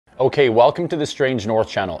Okay, welcome to the Strange North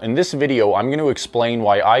channel. In this video, I'm going to explain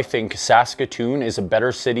why I think Saskatoon is a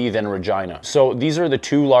better city than Regina. So these are the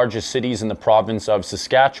two largest cities in the province of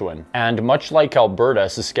Saskatchewan. And much like Alberta,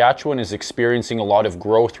 Saskatchewan is experiencing a lot of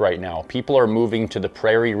growth right now. People are moving to the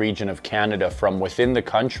prairie region of Canada from within the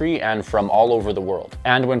country and from all over the world.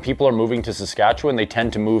 And when people are moving to Saskatchewan, they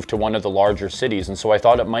tend to move to one of the larger cities. And so I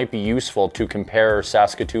thought it might be useful to compare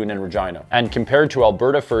Saskatoon and Regina. And compared to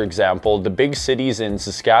Alberta, for example, the big cities in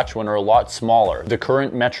Saskatchewan are a lot smaller. The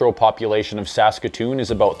current metro population of Saskatoon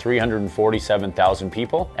is about 347,000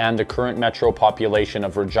 people, and the current metro population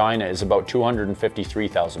of Regina is about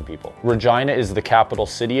 253,000 people. Regina is the capital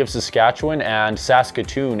city of Saskatchewan, and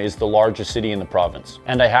Saskatoon is the largest city in the province.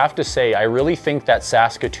 And I have to say, I really think that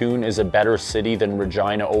Saskatoon is a better city than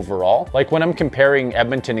Regina overall. Like when I'm comparing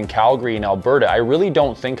Edmonton and Calgary in Alberta, I really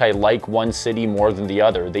don't think I like one city more than the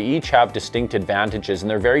other. They each have distinct advantages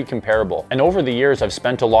and they're very comparable. And over the years, I've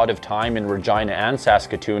spent a lot of time in Regina and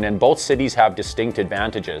Saskatoon, and both cities have distinct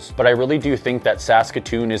advantages. But I really do think that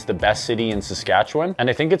Saskatoon is the best city in Saskatchewan, and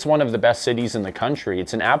I think it's one of the best cities in the country.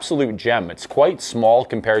 It's an absolute gem. It's quite small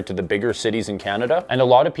compared to the bigger cities in Canada, and a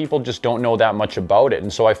lot of people just don't know that much about it.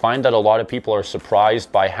 And so I find that a lot of people are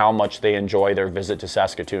surprised by how much they enjoy their visit to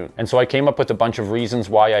Saskatoon. And so I came up with a bunch of reasons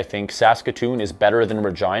why I think Saskatoon is better than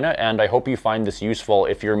Regina, and I hope you find this useful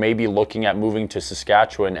if you're maybe looking at moving to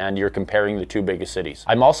Saskatchewan and you're comparing the two biggest cities.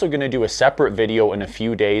 I'm also going to do a separate video in a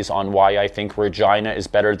few days on why I think Regina is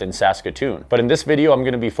better than Saskatoon. But in this video, I'm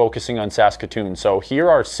going to be focusing on Saskatoon. So here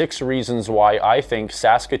are 6 reasons why I think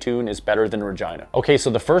Saskatoon is better than Regina. Okay,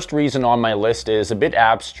 so the first reason on my list is a bit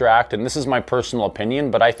abstract, and this is my personal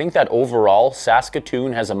opinion, but I think that overall,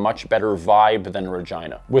 Saskatoon has a much better vibe than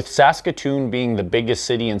Regina. With Saskatoon being the biggest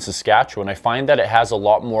city in Saskatchewan, I find that it has a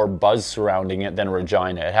lot more buzz surrounding it than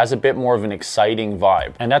Regina. It has a bit more of an exciting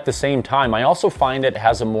vibe. And at the same time, I also find it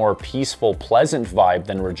has a more peaceful, pleasant vibe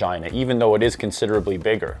than Regina, even though it is considerably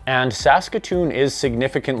bigger. And Saskatoon is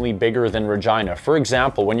significantly bigger than Regina. For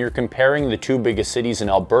example, when you're comparing the two biggest cities in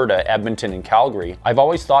Alberta, Edmonton and Calgary, I've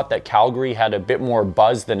always thought that Calgary had a bit more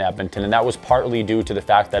buzz than Edmonton, and that was partly due to the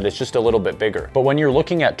fact that it's just a little bit bigger. But when you're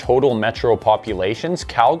looking at total metro populations,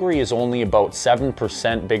 Calgary is only about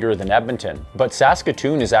 7% bigger than Edmonton, but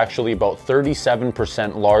Saskatoon is actually about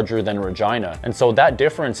 37% larger than Regina. And so that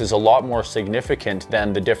difference is a lot more significant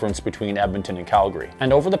than the difference between Edmonton and Calgary.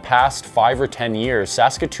 And over the past 5 or 10 years,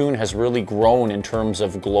 Saskatoon has really grown in terms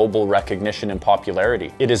of global recognition and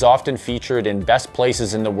popularity. It is often featured in best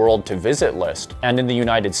places in the world to visit list. And in the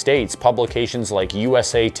United States, publications like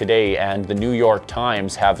USA Today and the New York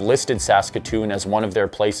Times have listed Saskatoon as one of their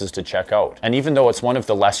places to check out. And even though it's one of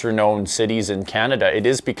the lesser known cities in Canada, it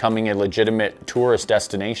is becoming a legitimate tourist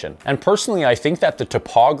destination. And personally, I think that the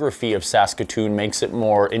topography of Saskatoon makes it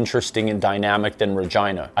more interesting and dynamic than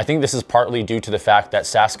Regina. I think this is partly due to the fact that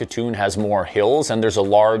Saskatoon has more hills and there's a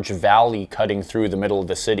large valley cutting through the middle of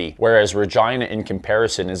the city, whereas Regina in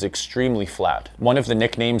comparison is extremely flat. One of the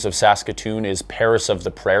nicknames of Saskatoon is Paris of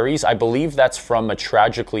the Prairies. I believe that's from a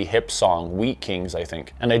tragically hip song, Wheat Kings, I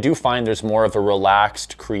think. And I do find there's more of a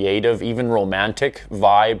relaxed, creative, even romantic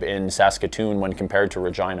vibe in Saskatoon when compared to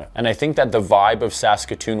Regina. And I think that the vibe of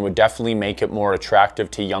Saskatoon would definitely make it more attractive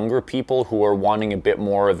to younger people who are wanting a bit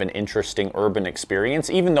more of an interesting urban experience,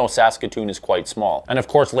 even though Saskatoon is quite small. And of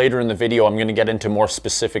course, later in the video, I'm going to get into more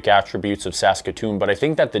specific attributes of Saskatoon, but I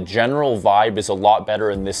think that the general vibe is a lot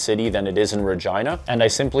better in this city than it is in Regina. And I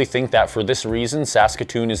simply think that for this reason,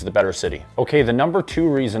 Saskatoon is the better city. Okay, the number 2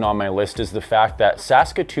 reason on my list is the fact that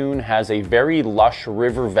Saskatoon has a very lush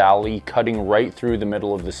river valley cutting right through the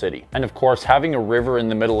middle of the city. And of course, having a river in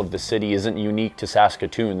the middle of the city isn't unique to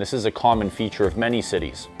Saskatoon. This is a common feature of many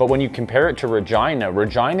cities. But when you compare it to Regina,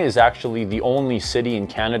 Regina is actually the only city in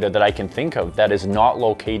Canada that I can think of that is not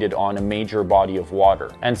located on a major body of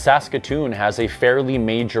water. And Saskatoon has a fairly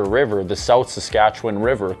major river, the South Saskatchewan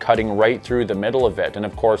River, cutting right through the middle of it. And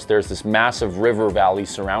of course, there's this massive river valley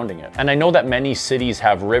surrounding it. And I know that many cities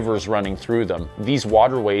have rivers running through them. These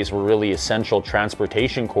waterways were really essential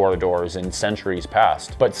transportation corridors in centuries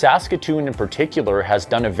past. But Saskatoon in particular has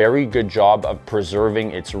done a very good job of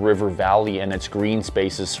preserving its river valley and its green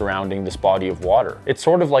spaces surrounding this body of water. It's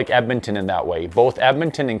sort of like Edmonton in that way. Both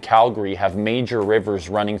Edmonton and Calgary have major rivers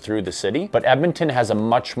running through the city, but Edmonton has a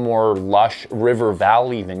much more lush river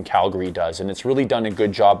valley than Calgary does, and it's really done a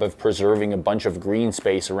good job of preserving a bunch of green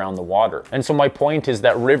space around the water. And so my point is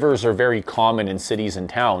that rivers are very common in cities and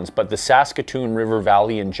towns, but the Saskatoon River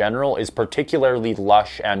Valley in general is particularly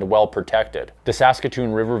lush and well protected. The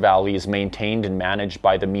Saskatoon River Valley is maintained and managed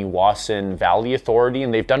by the Meewasin Valley Authority,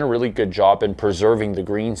 and they've done a really good job in preserving the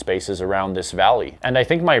green spaces around this valley. And I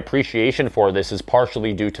think my appreciation for this this is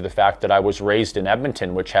partially due to the fact that I was raised in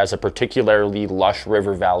Edmonton, which has a particularly lush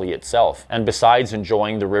river valley itself. And besides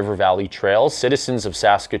enjoying the river valley trails, citizens of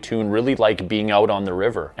Saskatoon really like being out on the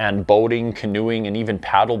river. And boating, canoeing, and even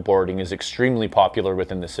paddleboarding is extremely popular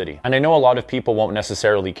within the city. And I know a lot of people won't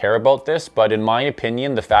necessarily care about this, but in my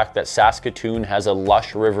opinion, the fact that Saskatoon has a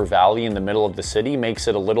lush river valley in the middle of the city makes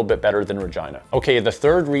it a little bit better than Regina. Okay, the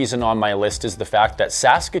third reason on my list is the fact that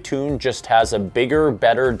Saskatoon just has a bigger,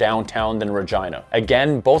 better downtown than Regina.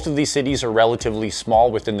 Again, both of these cities are relatively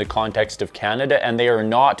small within the context of Canada, and they are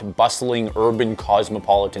not bustling urban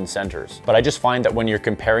cosmopolitan centers. But I just find that when you're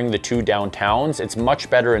comparing the two downtowns, it's much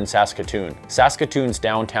better in Saskatoon. Saskatoon's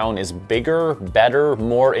downtown is bigger, better,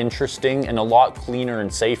 more interesting, and a lot cleaner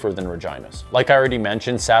and safer than Regina's. Like I already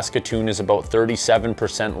mentioned, Saskatoon is about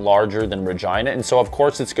 37% larger than Regina, and so of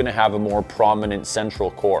course it's going to have a more prominent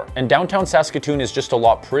central core. And downtown Saskatoon is just a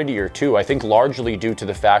lot prettier too, I think largely due to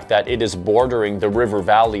the fact that it is bordering the river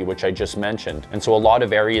valley, which I just mentioned. And so a lot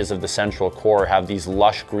of areas of the central core have these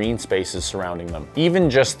lush green spaces surrounding them. Even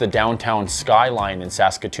just the downtown skyline in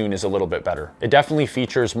Saskatoon is a little bit better. It definitely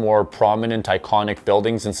features more prominent iconic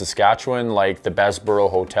buildings in Saskatchewan, like the Bessborough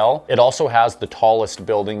Hotel. It also has the tallest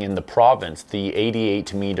building in the province, the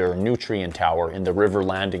 88-meter Nutrient Tower in the river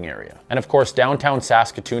landing area. And of course, downtown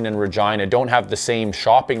Saskatoon and Regina don't have the same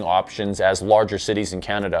shopping options as larger cities in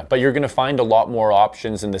Canada, but you're going to find a lot more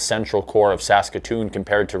options in the central core of Saskatoon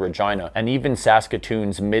compared to Regina. And even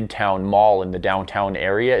Saskatoon's Midtown Mall in the downtown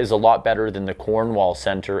area is a lot better than the Cornwall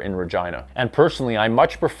Centre in Regina. And personally, I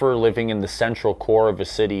much prefer living in the central core of a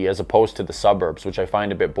city as opposed to the suburbs, which I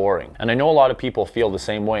find a bit boring. And I know a lot of people feel the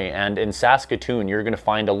same way, and in Saskatoon, you're going to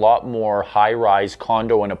find a lot more high-rise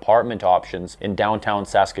condo and apartment options in downtown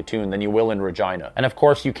Saskatoon than you will in Regina. And of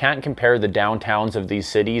course, you can't compare the downtowns of these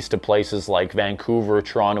cities to places like Vancouver,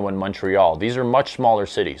 Toronto, and Montreal. These are much smaller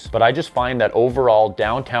cities. But I just find that overall,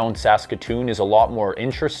 downtown Saskatoon is a lot more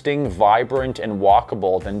interesting, vibrant, and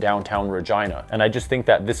walkable than downtown Regina. And I just think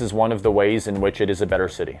that this is one of the ways in which it is a better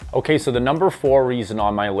city. Okay, so the number 4 reason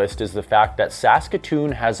on my list is the fact that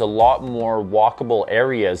Saskatoon has a lot more walkable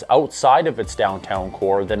areas outside of its downtown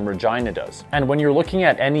core than Regina does. And when you're looking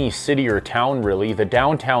at any city or town really, the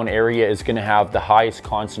downtown area is going to have the highest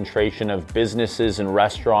concentration of businesses and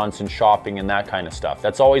restaurants and shopping and that kind of stuff.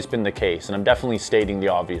 That's always been the case, and I'm definitely stating the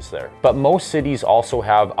obvious there. But most cities also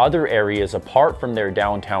have other areas apart from their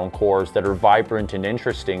downtown cores that are vibrant and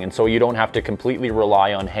interesting, and so you don't have to completely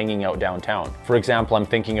rely on hanging out downtown. For example, I'm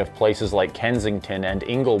thinking of places like Kensington and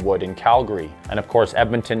Inglewood in Calgary. And of course,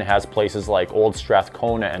 Edmonton has places like Old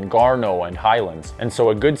Strathcona and Garneau and Highlands. And so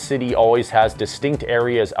a good city always has distinct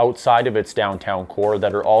areas outside of its downtown core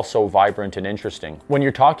that are also vibrant and interesting. When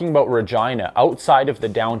you're talking about Regina, outside of the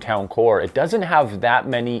downtown core, it doesn't have that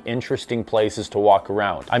many interesting places to walk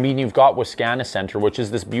around. I mean, you've got Wascana Centre, which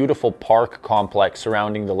is this beautiful park complex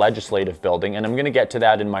surrounding the Legislative Building, and I'm going to get to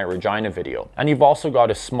that in my Regina video. And you've also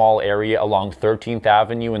got a small area along 13th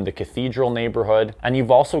Avenue in the Cathedral neighborhood, and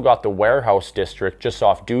you've also got the Warehouse District just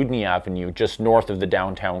off Dewdney Avenue, just north of the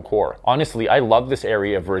downtown core. Honestly, I love this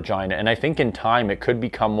area of Regina, and I think in time it could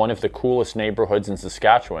become one of the coolest neighborhoods in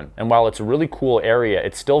Saskatchewan. And while it's a really cool area,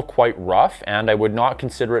 it's still quite rough, and I would not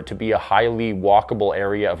consider it to be a highly walkable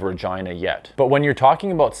area of Regina yet. But when you're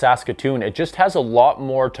talking about Saskatoon, it just has a lot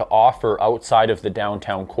more to offer outside of the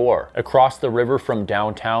downtown core. Across the river from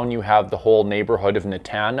downtown, you have the whole neighborhood of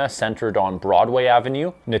Natana, centered on Broadway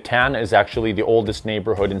Avenue. Natana is actually the oldest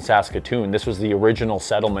neighborhood in Saskatoon. This was the original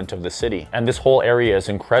settlement of the city. And this whole area is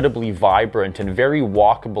incredibly vibrant and very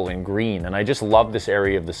walkable and green, and I just love this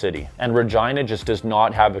area of the city. And Regina just does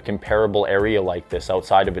not have a comparable area like this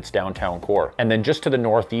outside of its downtown core. And then just to the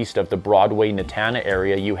northeast of the Broadway Natana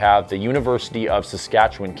area, you have the University of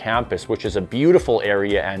Saskatchewan campus, which is a beautiful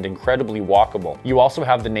area and incredibly walkable. You also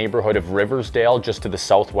have the neighborhood of Riversdale just to the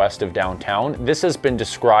southwest of downtown. This has been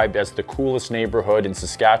described as the coolest neighborhood in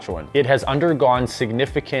Saskatchewan. It has undergone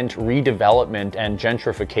significant redevelopment and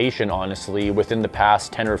gentrification, honestly, within the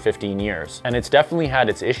past 10 or 15 years. And it's definitely had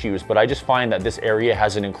its issues, but I just find that this area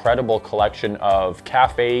has an incredible collection of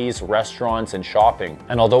cafes, restaurants, and shopping.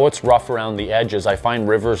 And although it's rough around the edges, I find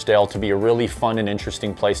Riversdale to be a really fun and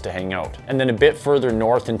interesting place to hang out. And then a bit further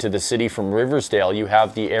north into the city from Riversdale, you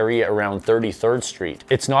have the area around 33rd Street.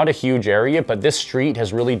 It's not a huge area, but this street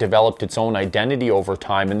has really developed its own identity over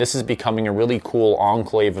time, and this is becoming a really cool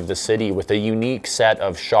enclave of the city with a unique set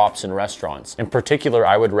of shops and restaurants. In particular,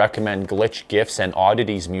 I would recommend Glitch Gifts and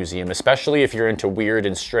Oddities Museum, especially if you're into weird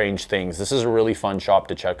and strange things. This is a really fun shop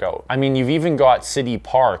to check out. I mean, you've even got City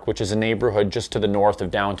Park, which is a neighborhood just to the north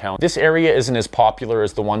of downtown. This area isn't as popular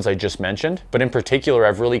as the ones I just mentioned, but in particular,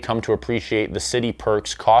 I've really come to appreciate the City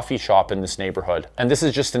Perks coffee shop in this neighborhood. And this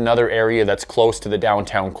is just another area that's close to the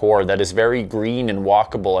downtown core that is very green and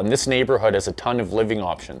walkable, and this neighborhood has a ton of living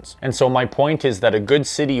options. And so my point is that a good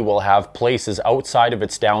city will have places outside of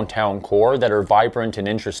its downtown core that are vibrant and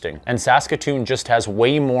interesting. And Saskatoon just has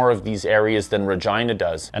way more of these areas than Regina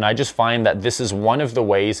does. And I just find that this is one of the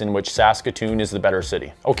ways in which Saskatoon is the better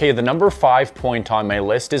city. Okay, the number 5 point on my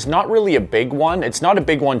list is not really a big one. It's not a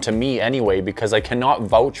big one to me anyway, because I cannot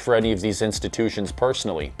vouch for any of these institutions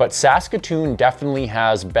personally. But Saskatoon definitely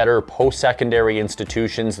has better post-secondary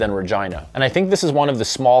institutions than Regina. And I think this is one of the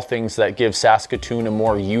small things that gives Saskatoon a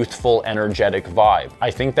more youthful, energetic vibe.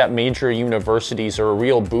 I think that major universities are a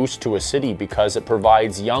real boost to a city because it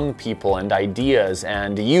provides young people and ideas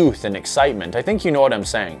and youth and excitement. I think you know what I'm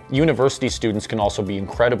saying. University students can also be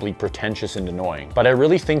incredibly pretentious and annoying, but I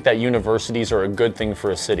really think that universities are a good thing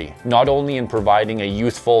for a city, not only in providing a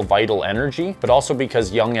youthful, vital energy, but also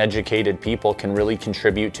because young, educated people can really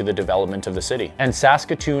contribute to the development of the city. And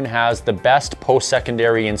Saskatoon has the best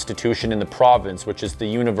post-secondary institution in the province, which is the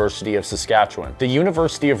University of Saskatchewan. The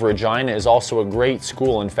University of Regina is also a great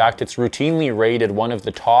school. In fact, it's routinely rated one of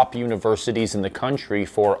the top universities in the country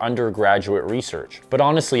for undergraduate research. But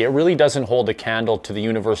honestly, it really doesn't hold a candle to the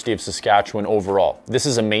University of Saskatchewan overall. This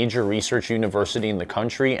is a major research university in the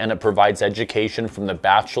country, and it provides education from the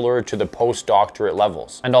bachelor to the postdoctorate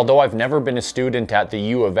levels. And although I've never been a student at the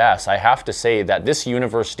U of S, I have to say that this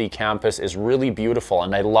university campus is really beautiful,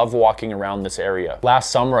 and I love walking around this area.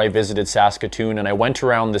 Last summer, I visited Saskatoon, and I went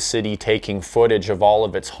around the city taking footage of all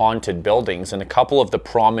of its haunted buildings, and a couple of the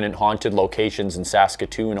prominent haunted locations in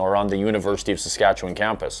Saskatoon are on the University of Saskatchewan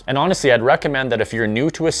campus. And honestly, I'd recommend that if you're new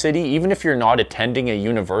to a city, even if you're not attending a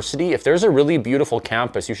university, if there's a really beautiful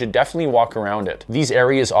campus, you should definitely walk around it. These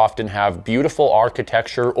areas often have beautiful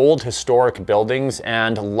architecture, old historic buildings,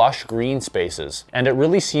 and lush green spaces. And it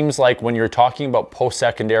really seems like when you're talking about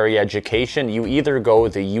post-secondary education, you either go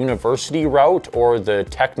the university route or the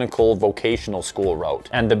technical vocational school route.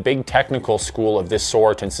 And the big technical school of this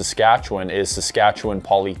sort in Saskatchewan is Saskatchewan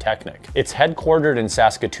Polytechnic. It's headquartered in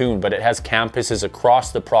Saskatoon, but it has campuses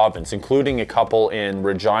across the province, including a couple in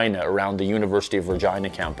Regina around the University of Regina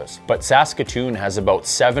campus. But Saskatoon has about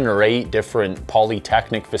 7 or 8 different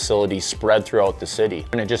polytechnic facilities spread throughout the city,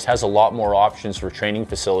 and it just has a lot more options for training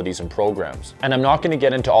facilities and programs. And I'm not going to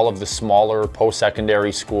get into all of the smaller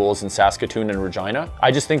post-secondary schools in Saskatoon and Regina.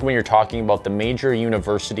 I just think when you're talking about the major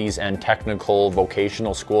universities and technical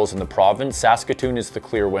vocational schools in the province, Saskatoon is the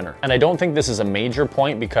clear winner. And I don't think this is a major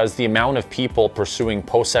point because the amount of people pursuing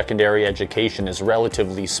post-secondary education is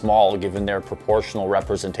relatively small given their proportional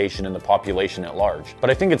representation in the population at large. But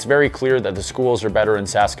I think it's very clear that the schools are better in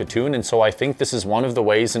Saskatoon, and so I think this is one of the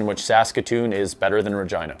ways in which Saskatoon is better than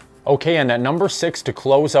Regina. Okay, and at number 6 to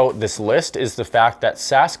close out this list is the fact that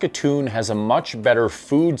Saskatoon has a much better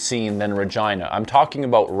food scene than Regina. I'm talking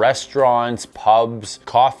about restaurants, pubs,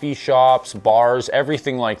 coffee shops, bars,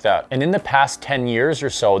 everything like that. And in the past 10 years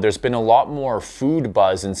or so, there's been a lot more food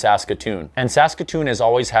buzz in Saskatoon. And Saskatoon has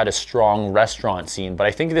always had a strong restaurant scene, but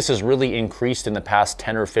I think this has really increased in the past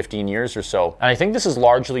 10 or 15 years or so. And I think this is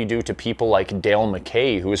largely due to people like Dale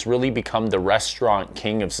McKay, who has really become the restaurant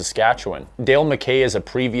king of Saskatchewan. Dale McKay is a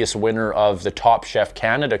previous winner of the Top Chef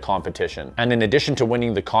Canada competition. And in addition to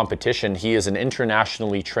winning the competition, he is an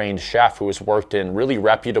internationally trained chef who has worked in really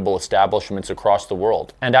reputable establishments across the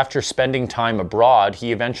world. And after spending time abroad,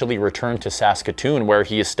 he eventually returned to Saskatoon, where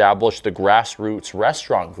he established the Grassroots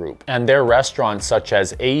Restaurant Group. And their restaurants such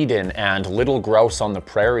as Aiden and Little Grouse on the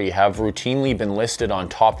Prairie have routinely been listed on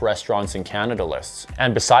top restaurants in Canada lists.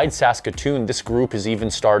 And besides Saskatoon, this group is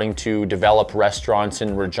even starting to develop restaurants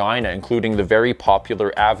in Regina, including the very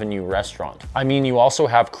popular Avenue restaurant. I mean, you also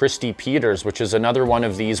have Christy Peters, which is another one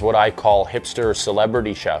of these what I call hipster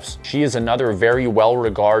celebrity chefs. She is another very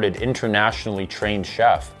well-regarded, internationally trained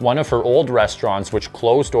chef. One of her old restaurants, which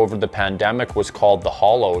closed over the pandemic, was called The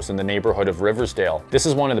Hollows in the neighborhood of Riversdale. This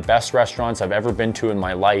is one of the best restaurants I've ever been to in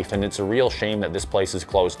my life, and it's a real shame that this place is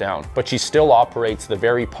closed down. But she still operates the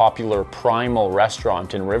very popular Primal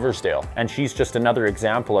restaurant in Riversdale, and she's just another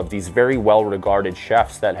example of these very well-regarded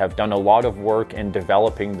chefs that have done a lot of work in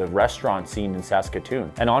developing the restaurant scene in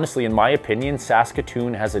Saskatoon. And honestly, in my opinion,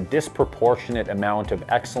 Saskatoon has a disproportionate amount of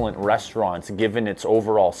excellent restaurants given its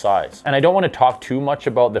overall size. And I don't want to talk too much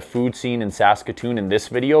about the food scene in Saskatoon in this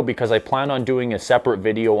video because I plan on doing a separate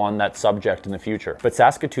video on that subject in the future. But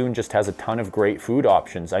Saskatoon just has a ton of great food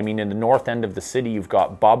options. I mean, in the north end of the city, you've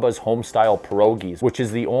got Bubba's Homestyle Pierogies, which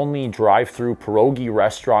is the only drive-through pierogi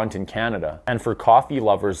restaurant in Canada. And for coffee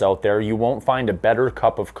lovers out there, you won't find a better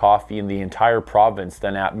cup of coffee in the entire province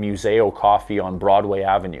than at Museo Coffee on Broadway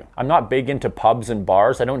Avenue. I'm not big into pubs and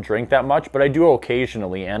bars. I don't drink that much, but I do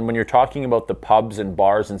occasionally. And when you're talking about the pubs and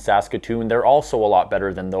bars in Saskatoon, they're also a lot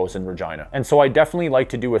better than those in Regina. And so I definitely like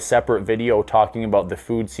to do a separate video talking about the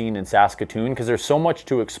food scene in Saskatoon because there's so much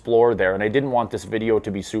to explore there, and I didn't want this video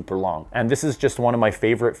to be super long. And this is just one of my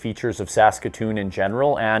favorite features of Saskatoon in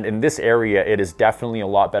general, and in this area it is definitely a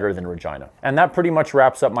lot better than Regina. And that pretty much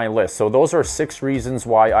wraps up my list. So those are 6 reasons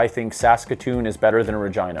why I think Saskatoon is better than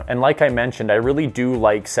Regina. And like I mentioned, I really do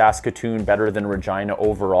like Saskatoon better than Regina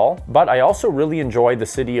overall, but I also really enjoy the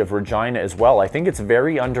city of Regina as well. I think it's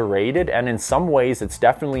very underrated, and in some ways it's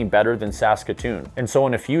definitely better than Saskatoon. And so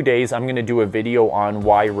in a few days I'm going to do a video on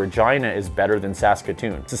why Regina is better than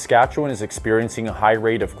Saskatoon. Saskatchewan is experiencing a high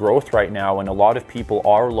rate of growth right now, and a lot of people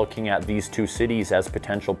are looking at these 2 cities as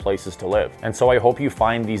potential places to live. And so I hope you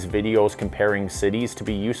find these videos comparing cities to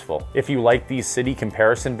be useful. If you like these city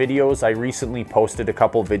comparison videos, I recently posted a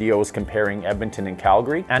couple videos comparing Edmonton and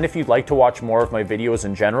Calgary. And if you'd like to watch more of my videos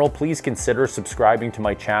in general, please consider subscribing to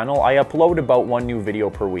my channel. I upload about 1 new video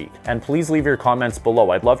per week. And please leave your comments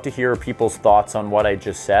below. I'd love to hear people's thoughts on what I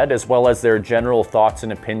just said, as well as their general thoughts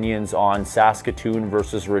and opinions on Saskatoon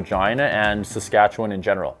versus Regina and Saskatchewan in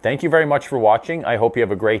general. Thank you very much for watching. I hope you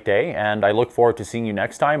have a great day, and I look forward to seeing you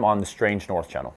next time on the Strange North channel.